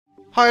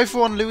Hi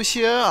everyone, Lewis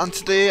here, and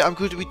today I'm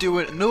going to be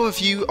doing an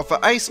overview of the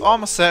Ice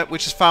Armor set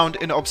which is found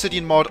in the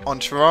Obsidian Mod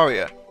on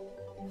Terraria.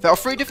 There are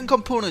 3 different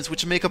components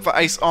which make up the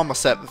Ice Armor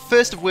set, the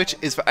first of which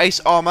is the Ice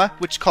Armor,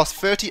 which costs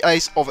 30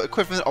 ice or the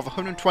equivalent of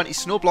 120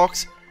 snow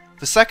blocks.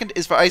 The second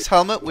is the Ice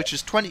Helmet, which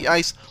is 20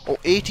 ice or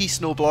 80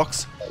 snow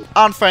blocks.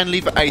 And finally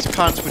the Ice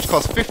Pants, which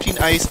costs 15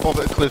 ice or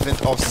the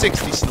equivalent of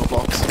 60 snow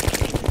blocks.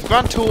 The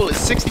grand total is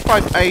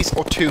 65 ice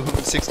or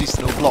 260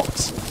 snow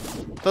blocks.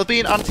 There'll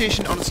be an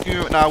annotation on the screen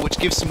right now which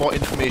gives some more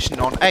information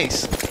on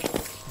ice.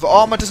 The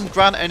armor doesn't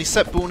grant any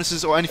set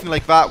bonuses or anything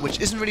like that,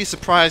 which isn't really a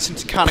surprise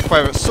since you can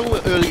acquire it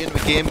so early in the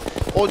game.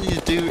 All you need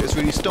to do is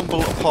really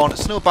stumble upon a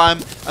snow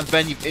biome and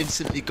then you've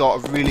instantly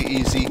got a really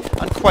easy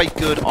and quite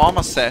good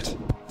armor set.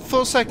 The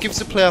full set gives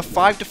the player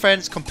 5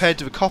 defense compared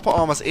to the copper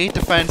armor's 8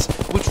 defense,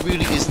 which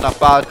really isn't that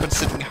bad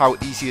considering how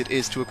easy it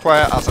is to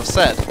acquire, as I've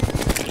said.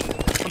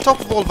 On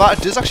top of all that,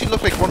 it does actually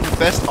look like one of the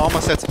best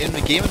armor sets in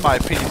the game in my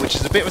opinion, which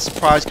is a bit of a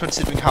surprise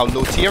considering how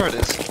low tier it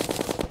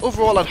is.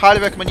 Overall, I'd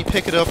highly recommend you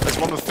pick it up as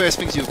one of the first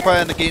things you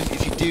acquire in the game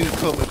if you do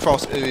come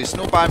across a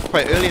snow biome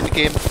quite early in the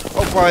game.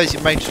 Otherwise, you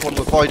might just want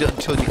to avoid it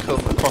until you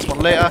come across one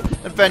later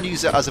and then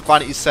use it as a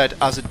vanity set,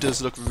 as it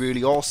does look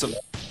really awesome.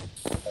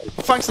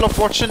 Well, thanks a lot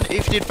for watching.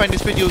 If you did find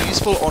this video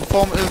useful or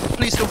informative,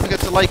 please don't forget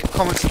to like,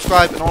 comment,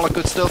 subscribe and all that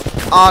good stuff,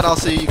 and I'll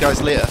see you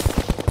guys later.